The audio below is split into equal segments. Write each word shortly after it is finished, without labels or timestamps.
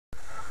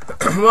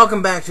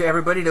Welcome back to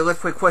everybody to Let's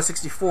Play Quest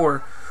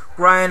 64.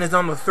 Brian is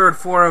on the 3rd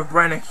floor of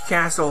Brannoch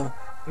Castle.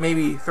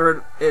 Maybe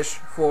 3rd-ish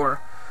floor.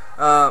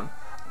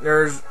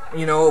 There's,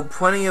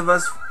 plenty of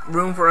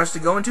room for us to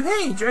go into.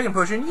 Hey, dragon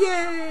potion,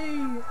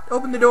 yay!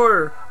 Open the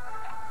door.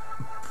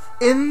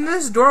 In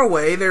this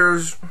doorway,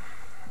 there's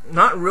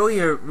not really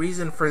a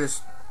reason for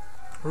this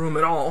room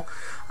at all.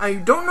 I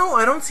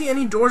don't see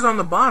any doors on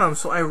the bottom,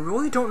 so I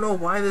really don't know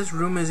why this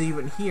room is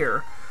even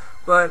here.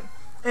 But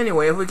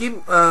anyway, if we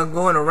keep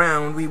going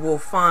around, we will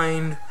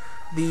find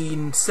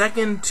the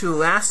second to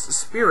last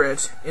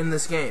spirit in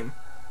this game.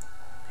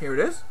 Here it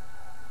is.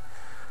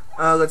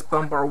 Let's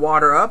bump our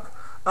water up.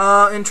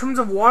 In terms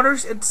of water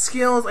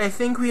skills, I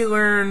think we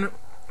learn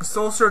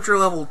Soul Searcher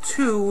level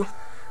 2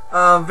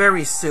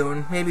 very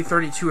soon, maybe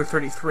 32 or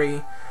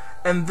 33.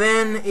 And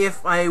then,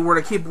 if I were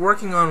to keep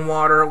working on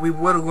water, we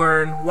would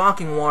learn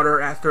Walking Water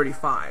at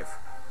 35.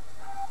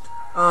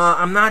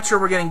 I'm not sure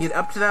we're going to get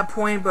up to that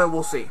point, but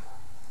we'll see.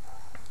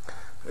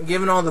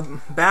 Given all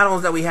the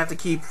battles that we have to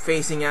keep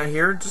facing out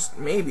here, just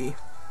maybe.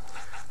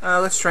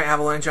 Let's try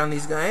Avalanche on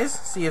these guys,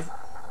 see if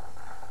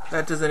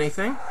that does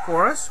anything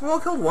for us. Well,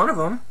 killed one of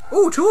them.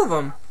 Ooh, 2 of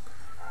them.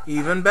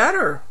 Even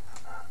better.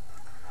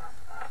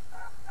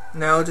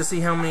 Now, to see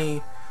how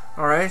many...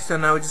 Alright, so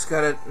now we just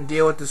gotta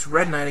deal with this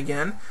Red Knight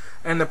again.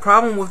 And the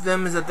problem with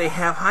them is that they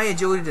have high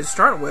agility to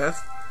start with,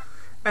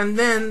 and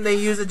then they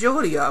use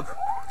agility up,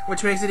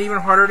 which makes it even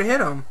harder to hit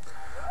them.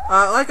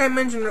 Like I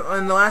mentioned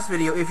in the last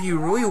video, if you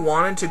really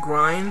wanted to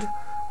grind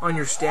on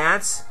your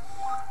stats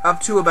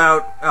up to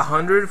about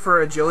 100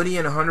 for agility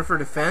and 100 for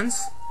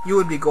defense, you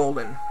would be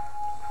golden.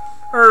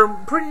 Or,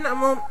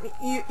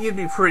 you'd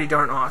be pretty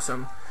darn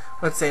awesome.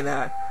 Let's say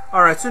that.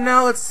 Alright, so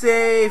now let's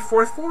say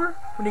 4th floor?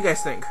 What do you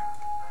guys think?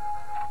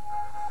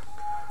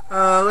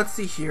 Let's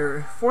see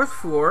here. 4th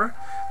floor.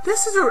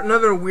 This is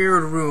another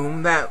weird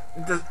room that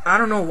I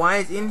don't know why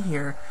it's in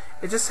here.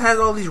 It just has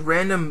all these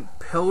random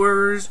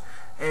pillars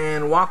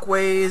and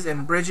walkways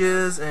and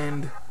bridges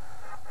and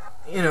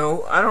I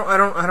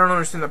don't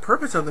understand the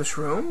purpose of this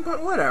room,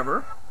 but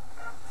whatever.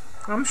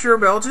 I'm sure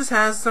Belgis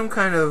has some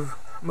kind of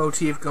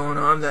motif going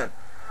on that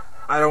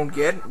I don't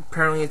get.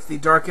 Apparently it's the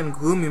dark and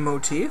gloomy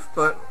motif,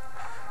 but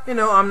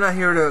I'm not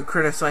here to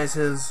criticize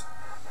his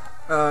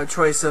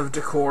choice of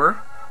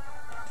decor.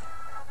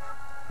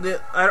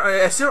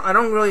 I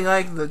don't really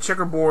like the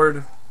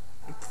checkerboard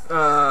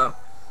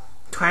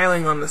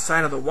tiling on the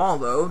side of the wall,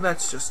 though.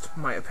 That's just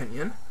my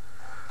opinion.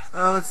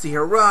 Let's see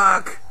here.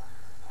 Rock!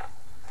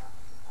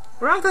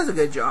 Rock does a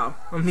good job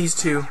on these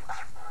two.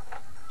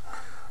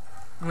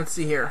 Let's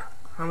see here.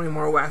 How many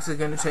more whacks is it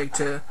going to take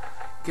to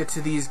get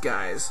to these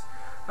guys?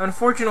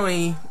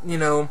 Unfortunately,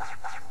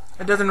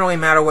 it doesn't really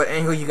matter what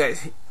angle you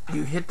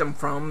hit them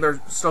from.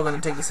 They're still going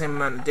to take the same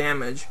amount of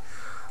damage.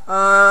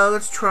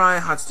 Let's try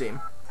Hot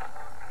Steam.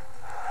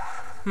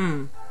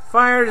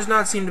 Fire does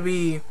not seem to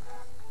be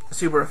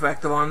super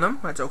effective on them.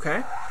 That's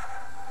okay.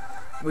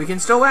 We can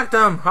still whack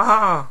them.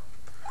 Haha.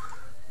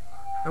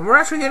 And we're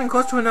actually getting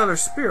close to another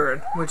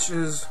spirit, which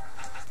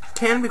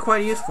can be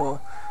quite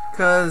useful.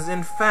 Because,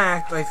 in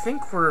fact, I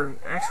think we're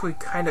actually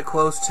kind of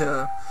close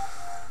to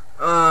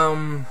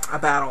a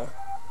battle.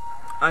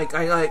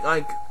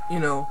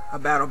 A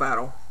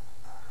battle.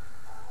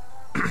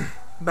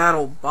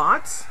 Battle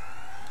bots?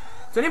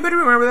 Does anybody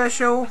remember that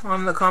show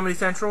on the Comedy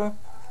Central?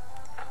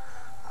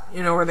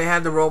 Where they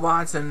had the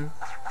robots and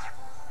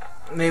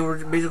they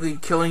were basically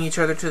killing each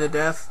other to the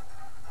death.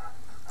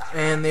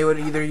 And they would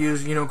either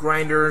use,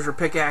 grinders or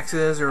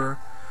pickaxes or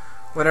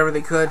whatever they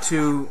could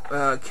to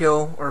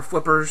kill, or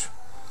flippers.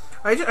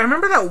 I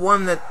remember that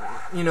one that,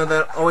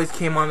 that always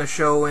came on the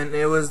show, and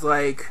it was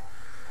like,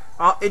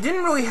 it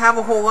didn't really have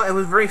a whole lot. It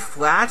was very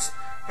flat,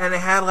 and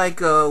it had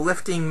like a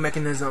lifting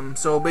mechanism.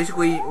 So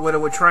basically what it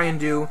would try and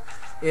do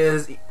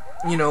is,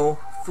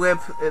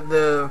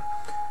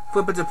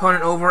 flip its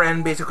opponent over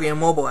and basically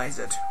immobilize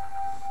it.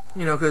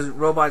 Because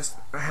robots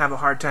have a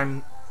hard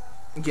time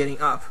getting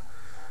up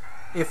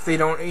if they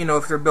don't,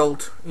 if they're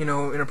built, in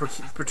a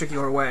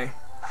particular way.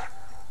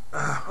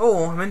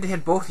 Oh, I meant to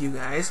hit both you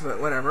guys,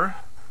 but whatever.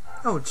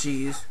 Oh,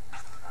 jeez.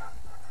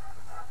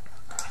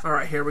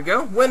 Alright, here we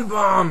go. Wind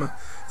Bomb!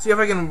 See if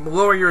I can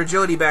lower your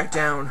agility back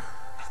down.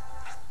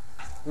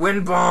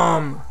 Wind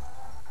Bomb!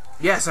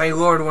 Yes, I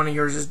lowered one of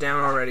yours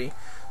down already.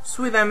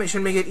 Sweet, that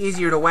should make it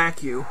easier to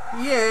whack you.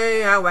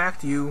 Yay, I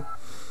whacked you.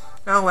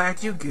 I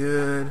whacked you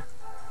good.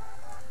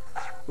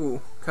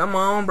 Ooh, come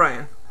on,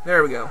 Brian.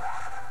 There we go.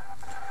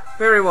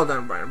 Very well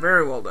done, Brian.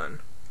 Very well done.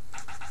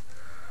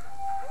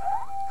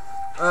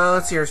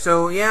 Let's see here.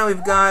 So, yeah,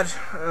 we've got...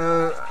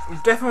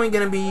 definitely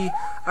going to be...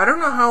 I don't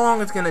know how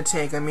long it's going to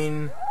take. I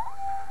mean...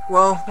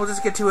 Well, we'll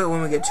just get to it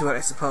when we get to it,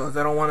 I suppose.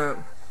 I don't want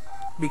to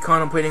be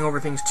contemplating over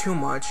things too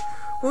much.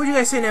 What would you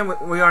guys say now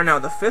we are now?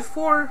 The 5th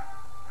floor?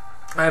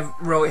 I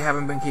really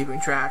haven't been keeping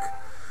track.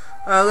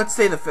 Let's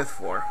say the 5th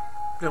floor.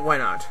 Why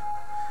not?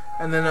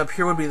 And then up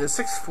here would be the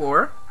 6th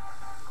floor.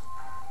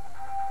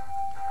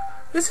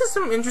 This is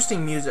some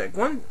interesting music.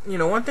 One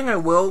thing I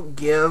will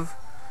give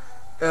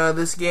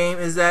this game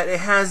is that it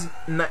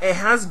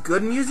has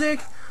good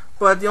music,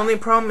 But the only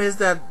problem is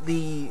that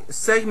the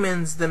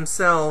segments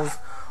themselves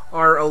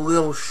are a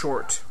little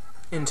short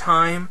in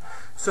time,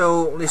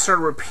 so they start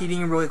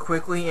repeating really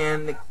quickly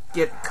and it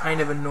get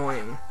kind of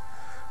annoying.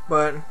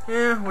 But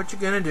yeah, what you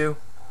gonna do?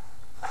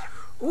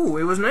 Ooh,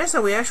 it was nice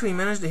that we actually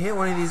managed to hit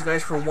one of these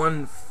guys for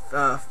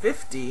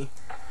 150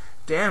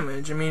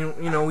 damage. I mean,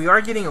 you know, we are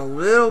getting a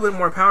little bit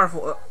more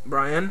powerful.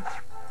 Brian.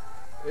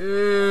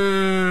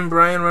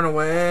 Brian, run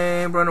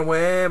away,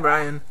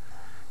 Brian.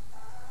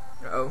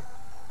 Uh-oh.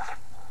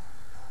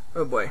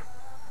 Oh boy.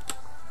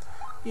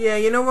 Yeah,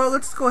 you know what?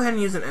 Let's go ahead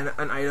and use an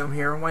item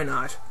here. Why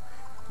not?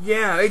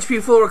 Yeah,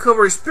 HP full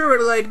recovery,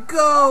 Spirit Light,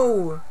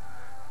 go!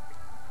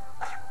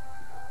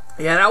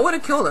 Yeah, that would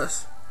have killed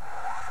us.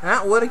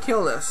 That would have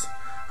killed us.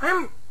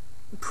 I'm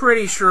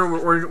pretty sure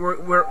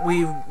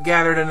we've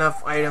gathered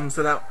enough items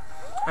so that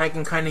I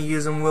can kind of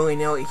use them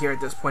willy-nilly here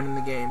at this point in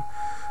the game.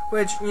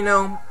 Which, you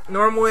know,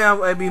 normally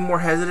I'd be more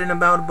hesitant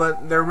about,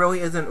 but there really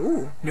isn't.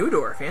 Ooh, new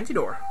door, fancy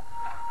door.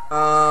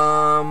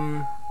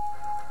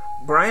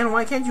 Brian,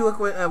 why can't you look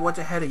at what's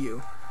ahead of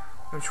you?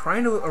 I'm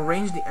trying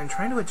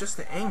to adjust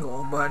the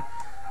angle, but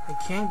I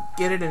can't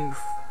get it to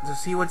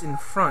see what's in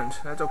front.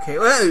 That's okay.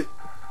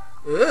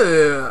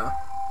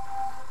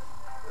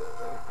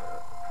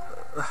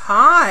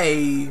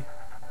 Hi.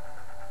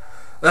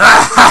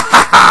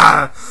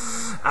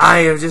 I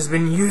have just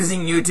been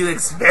using you to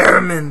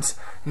experiment.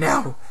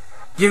 Now,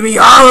 give me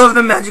all of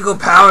the magical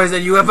powers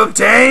that you have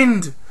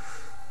obtained.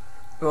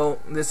 Well,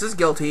 this is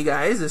Guilty,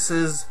 guys. This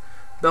is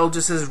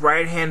Belgis'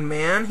 right-hand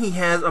man. He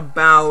has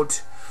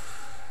about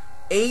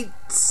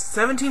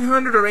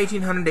 1700 or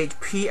 1800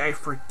 HP, I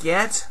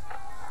forget.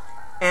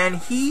 And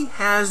he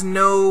has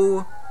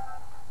no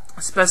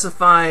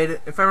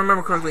specified, if I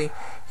remember correctly,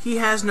 he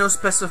has no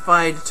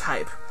specified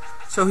type.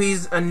 So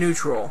he's a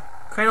neutral,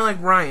 kind of like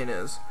Brian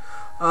is.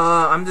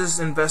 I'm just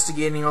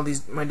investigating all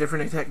my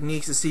different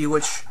techniques to see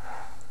which,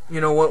 you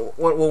know,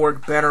 what will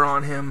work better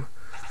on him.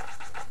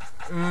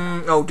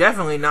 Oh,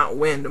 definitely not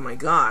wind. Oh my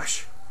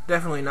gosh.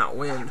 Definitely not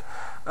wind.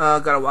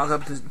 Gotta walk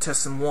up to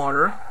test some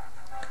water.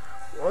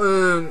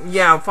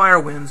 Yeah, fire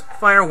winds.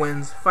 Fire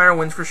winds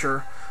for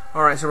sure.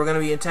 Alright, so we're gonna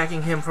be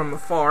attacking him from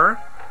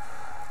afar.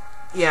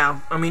 Yeah,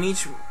 I mean,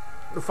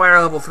 the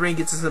fire level 3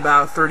 gets us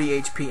about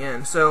 30 HP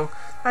in, so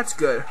that's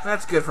good.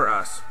 That's good for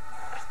us.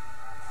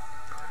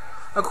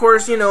 Of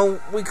course, you know,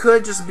 we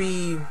could just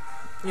be,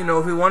 you know,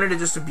 if we wanted to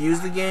just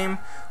abuse the game,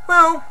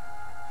 well,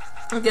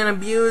 again,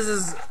 abuse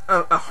is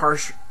a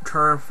harsh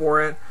term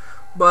for it,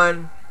 but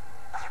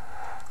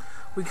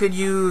we could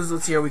use,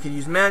 let's see here, we could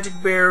use Magic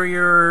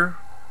Barrier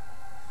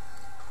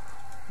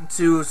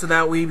so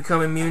that we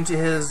become immune to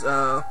his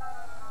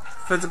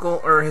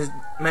physical or his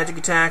magic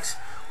attacks.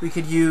 We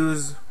could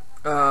use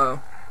Power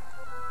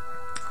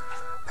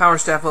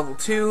Staff level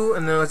 2,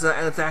 and then let's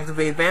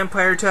activate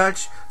Vampire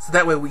Touch, so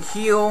that way we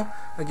heal.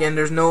 Again,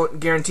 there's no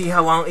guarantee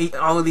how long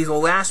all of these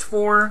will last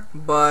for,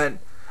 but,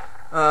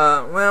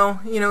 well,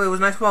 you know, it was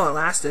nice while it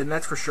lasted,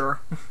 that's for sure.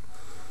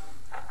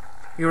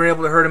 You were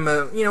able to hurt him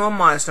a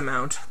modest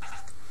amount.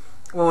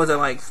 What was it,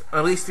 like,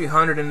 at least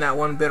 300 in that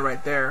one bit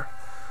right there.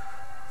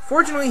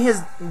 Fortunately,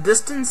 his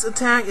distance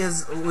attack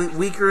is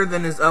weaker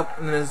than his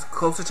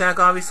close attack,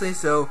 obviously,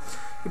 so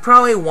you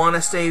probably want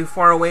to stay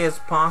far away as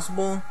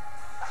possible.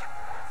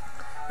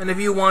 And if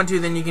you want to,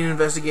 then you can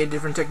investigate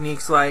different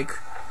techniques like,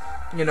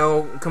 you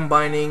know,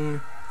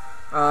 combining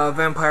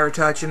Vampire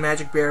Touch and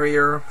Magic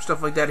Barrier,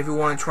 stuff like that if you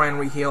want to try and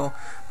re-heal.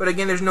 But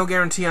again, there's no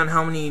guarantee on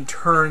how many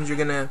turns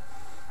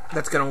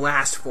that's gonna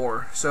last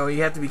for, so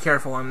you have to be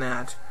careful on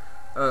that.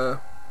 Now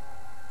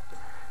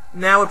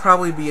would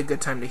probably be a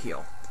good time to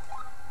heal.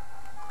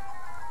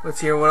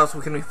 Let's hear what else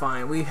can we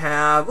find. We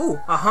have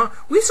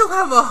we still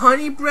have a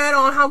honey bread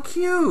on. How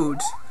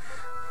cute!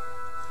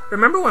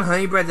 Remember when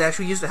honey breads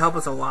actually used to help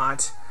us a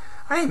lot?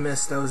 I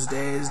miss those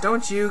days,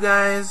 don't you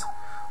guys?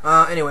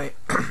 Anyway,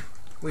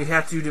 we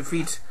have to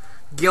defeat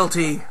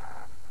Guilty.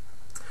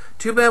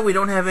 Too bad we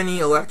don't have any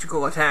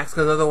electrical attacks,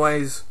 because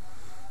otherwise,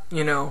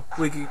 you know,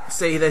 we could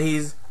say that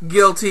he's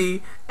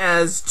guilty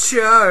as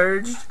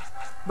charged.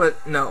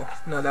 But no,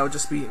 that would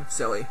just be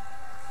silly.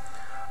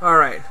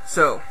 Alright,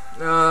 so,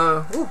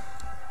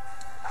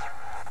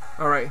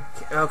 alright,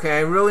 okay,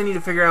 I really need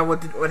to figure out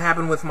what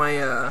happened with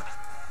my,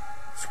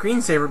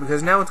 screensaver,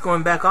 because now it's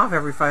going back off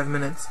every 5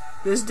 minutes.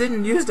 This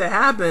didn't used to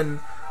happen,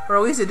 or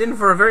at least it didn't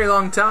for a very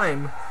long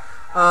time.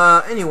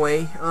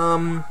 Anyway,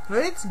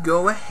 let's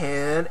go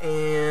ahead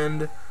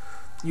and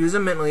use a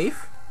mint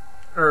leaf,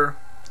 or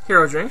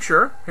hero drink,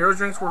 sure. Hero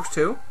drinks works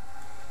too.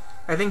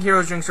 I think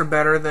hero drinks are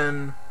better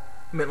than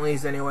mint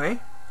leaves anyway.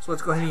 So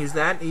let's go ahead and use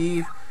that,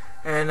 Eve.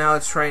 And now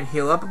let's try and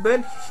heal up a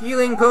bit.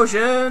 Healing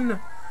potion!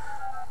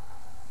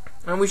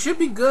 And we should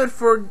be good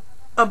for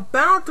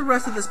about the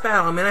rest of this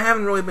battle. I mean, I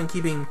haven't really been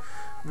keeping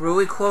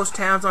really close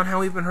tabs on how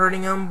we've been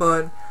hurting them,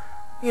 but,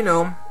 you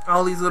know,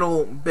 all these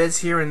little bits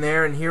here and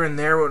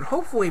there would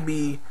hopefully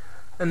be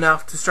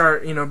enough to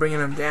start, you know, bringing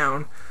them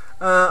down.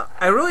 I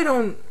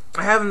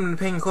haven't been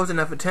paying close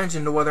enough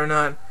attention to whether or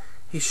not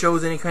he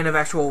shows any kind of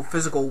actual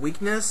physical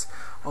weakness,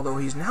 although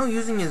he's now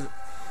using his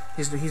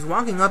He's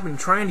walking up and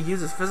trying to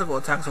use his physical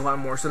attacks a lot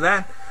more, so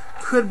that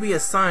could be a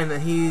sign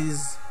that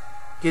he's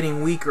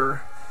getting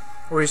weaker,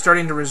 or he's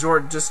starting to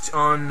resort just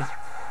on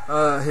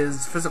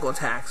his physical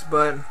attacks.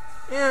 But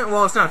yeah,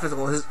 well, it's not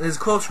physical. His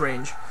close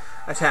range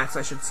attacks,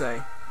 I should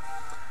say.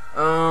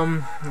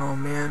 Oh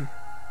man.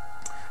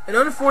 And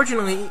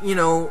unfortunately, you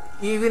know,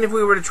 even if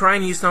we were to try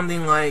and use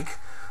something like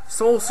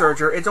Soul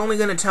Searcher, it's only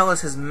going to tell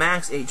us his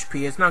max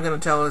HP. It's not going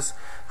to tell us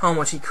how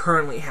much he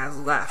currently has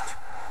left.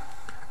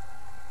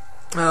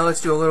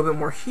 Let's do a little bit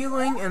more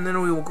healing, and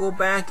then we will go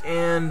back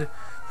and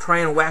try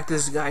and whack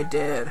this guy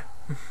dead.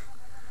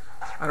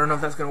 I don't know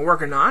if that's going to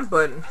work or not,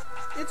 but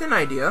it's an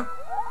idea.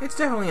 It's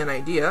definitely an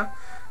idea.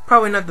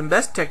 Probably not the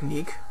best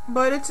technique,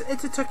 but it's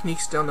a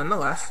technique still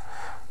nonetheless.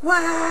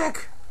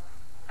 Whack!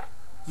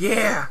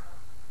 Yeah!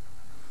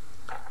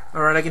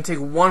 Alright, I can take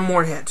one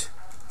more hit.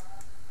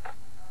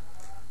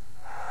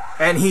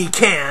 And he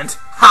can't!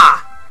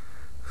 Ha!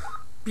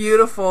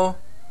 Beautiful.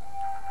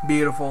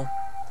 Beautiful.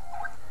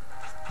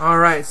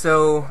 Alright,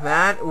 so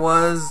that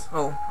was...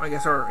 Oh, I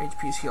guess our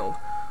HP's healed.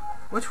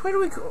 Which way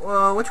did we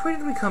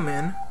come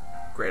in?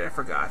 Great, I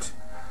forgot.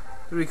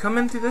 Did we come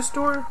in through this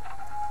door?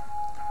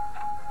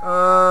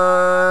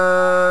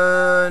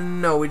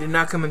 No, we did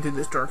not come in through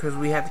this door because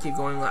we had to keep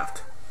going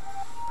left.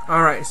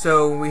 Alright,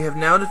 so we have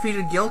now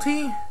defeated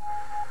Guilty.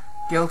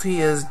 Guilty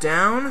is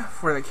down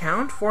for the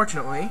count,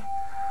 fortunately.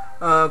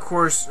 Of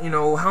course, you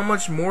know, how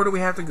much more do we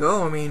have to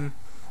go? I mean,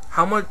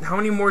 how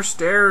many more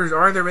stairs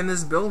are there in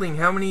this building?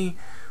 How many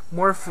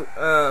more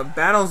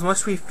battles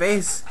must we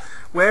face?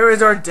 Where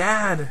is our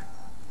dad?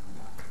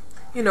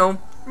 You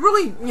know,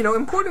 really, you know,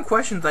 important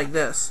questions like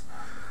this.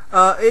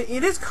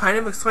 It is kind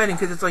of exciting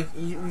because it's like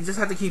you just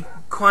have to keep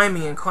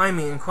climbing and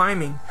climbing and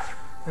climbing,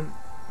 and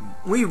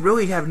we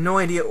really have no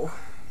idea.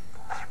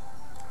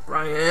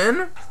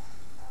 Brian?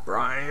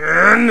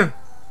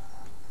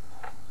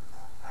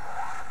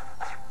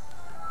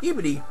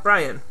 Ebity,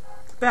 Brian.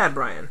 Bad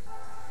Brian.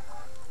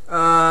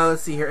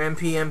 Let's see here.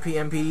 MP,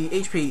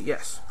 HP,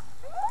 yes.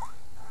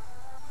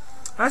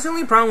 That's the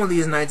only problem with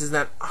these knights is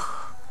that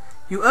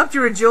you upped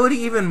your agility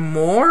even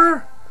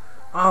more?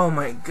 Oh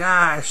my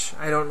gosh.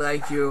 I don't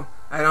like you.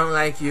 I don't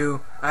like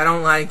you. I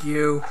don't like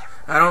you.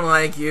 I don't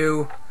like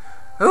you.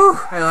 Ooh,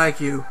 I like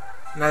you.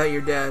 Now that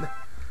you're dead.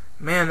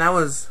 Man, that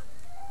was...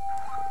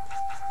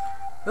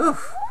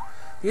 Oof.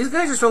 These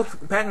guys are still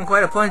packing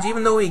quite a punch,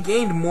 even though we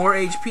gained more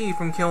HP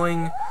from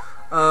killing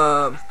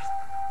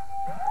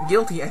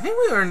Guilty. I think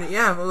we earned,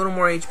 yeah, a little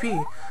more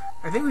HP.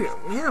 I think we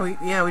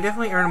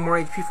definitely earned more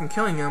HP from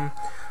killing him,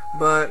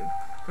 but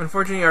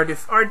unfortunately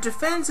our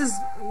defense is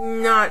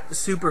not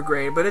super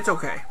great, but it's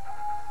okay.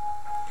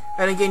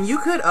 And again, you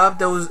could up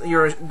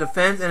your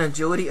defense and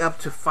agility up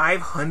to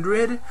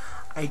 500.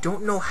 I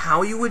don't know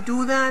how you would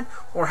do that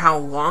or how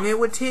long it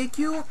would take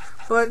you,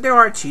 but there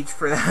are cheats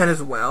for that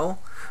as well,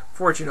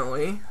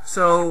 fortunately.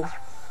 So,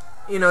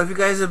 you know, if you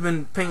guys have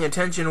been paying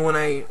attention when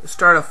I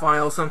start a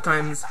file,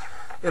 sometimes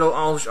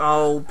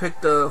I'll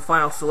pick the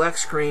file select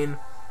screen,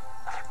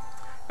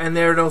 and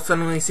there it'll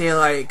suddenly say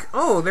like,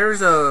 oh,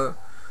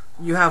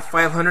 you have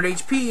 500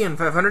 HP and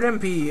 500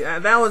 MP.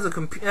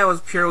 That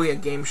was purely a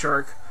Game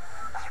Shark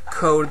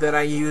code that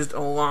I used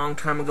a long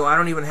time ago. I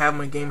don't even have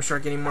my Game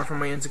Shark anymore from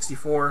my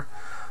N64.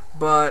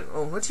 But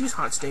let's use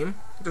Hot Steam.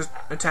 Just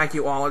attack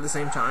you all at the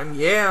same time.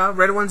 Yeah,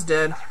 red one's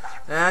dead.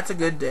 That's a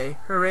good day.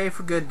 Hooray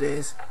for good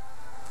days.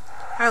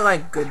 I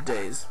like good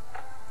days.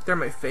 They're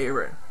my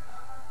favorite.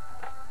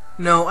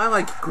 No, I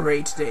like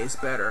great days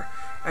better.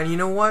 And you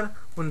know what?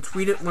 Once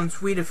we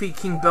defeat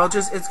King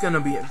Belgis, it's gonna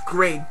be a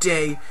great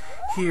day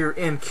here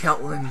in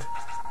Keltland.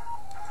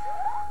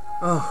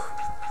 Oh,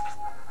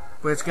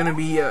 but it's gonna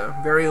be a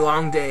very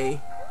long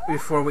day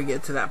before we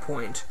get to that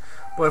point.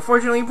 But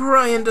unfortunately,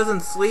 Brian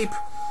doesn't sleep.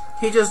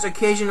 He just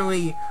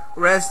occasionally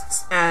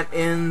rests at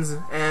inns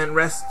and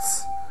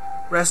rests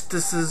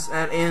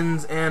at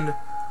inns and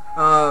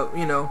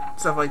you know,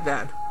 stuff like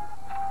that.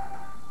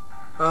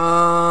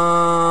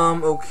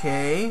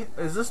 Okay.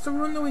 Is this the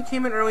room that we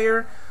came in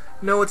earlier?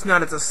 No, it's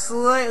not. It's a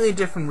slightly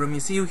different room. You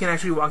see, we can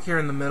actually walk here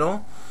in the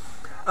middle.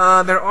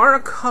 There are a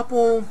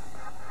couple...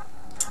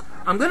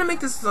 I'm gonna make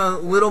this a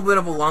little bit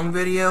of a long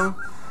video,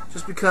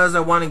 just because I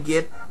want to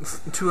get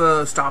to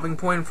a stopping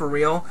point for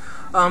real.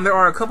 There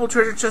are a couple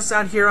treasure chests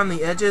out here on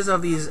the edges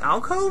of these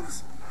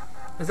alcoves.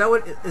 Is that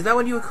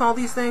what you would call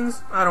these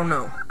things? I don't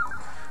know.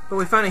 But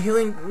we found a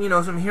healing, you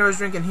know, some hero's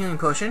drink and healing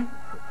potion.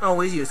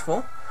 Always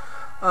useful.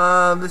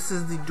 This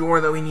is the door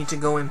that we need to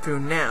go in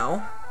through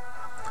now.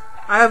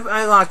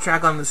 I lost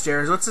track on the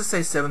stairs. Let's just say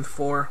 7th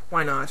floor.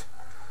 Why not?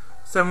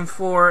 7th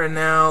floor, and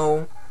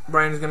now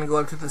Brian's gonna go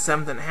up to the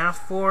 7.5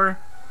 floor.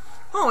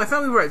 Oh, I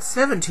thought we were at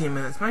 17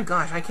 minutes. My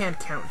gosh, I can't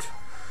count.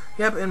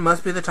 Yep, it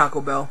must be the Taco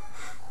Bell.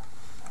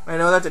 I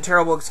know that's a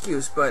terrible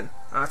excuse, but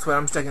that's what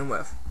I'm sticking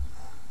with.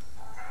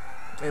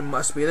 It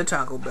must be the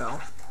Taco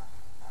Bell.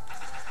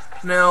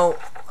 Now,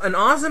 an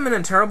awesome and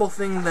a terrible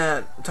thing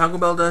that Taco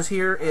Bell does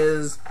here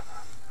is,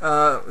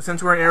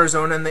 since we're in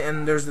Arizona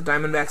and there's the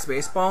Diamondbacks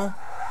baseball,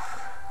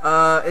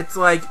 It's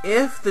like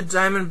if the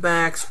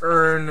Diamondbacks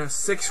earn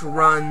 6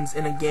 runs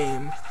in a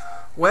game,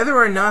 whether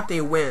or not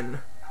they win,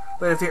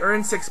 but if they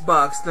earn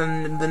 $6,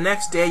 then the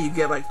next day you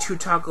get like 2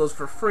 tacos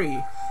for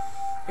free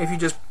if you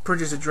just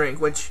purchase a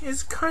drink, which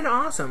is kind of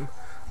awesome,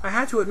 I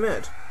had to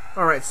admit.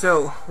 Alright,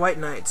 so, White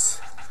Knights.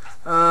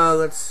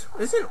 For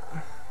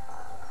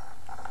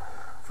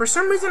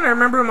some reason I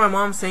remember my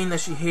mom saying that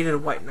she hated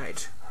White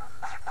Knight.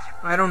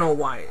 I don't know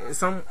why.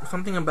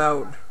 Something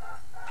about...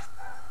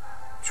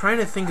 trying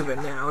to think of it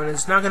now, and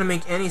it's not going to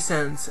make any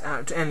sense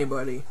to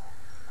anybody.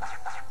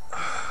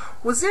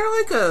 Was there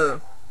like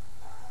a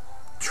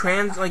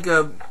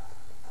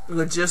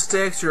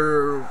logistics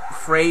or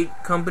freight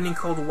company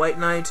called White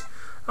Knight?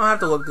 I'll have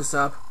to look this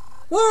up.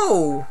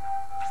 Whoa!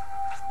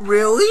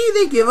 Really?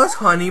 They give us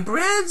honey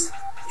breads?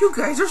 You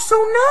guys are so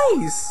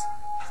nice!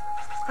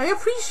 I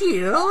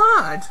appreciate it a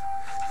lot.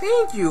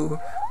 Thank you.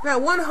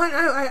 That one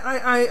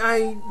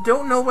I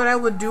don't know what I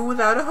would do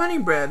without a honey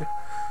bread.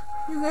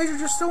 You guys are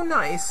just so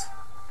nice.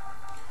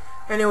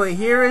 Anyway,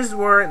 here is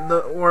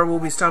where we'll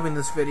be stopping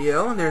this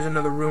video. There's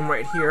another room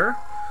right here.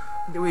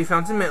 We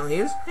found some mint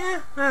leaves.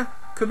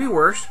 Could be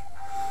worse.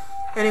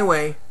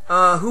 Anyway,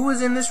 who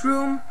was in this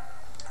room?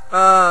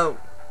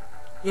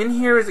 In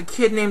here is a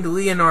kid named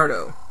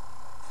Leonardo.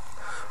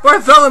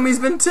 Bartholomew's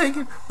been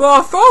taken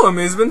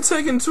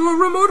to a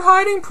remote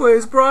hiding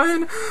place,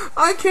 Brian.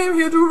 I came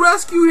here to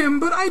rescue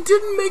him, but I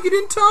didn't make it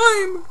in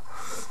time.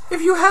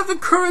 If you have the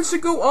courage to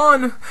go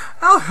on,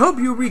 I'll help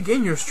you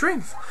regain your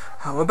strength.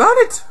 How about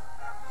it?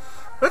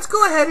 Let's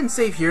go ahead and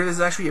save here. This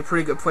is actually a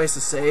pretty good place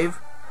to save.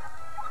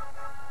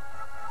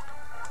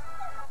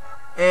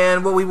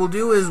 And what we will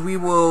do is we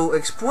will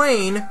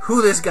explain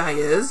who this guy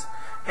is,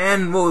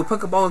 and we'll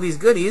pick up all of these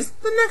goodies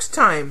the next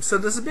time. So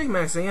this is Big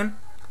Mac saying,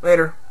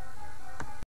 later.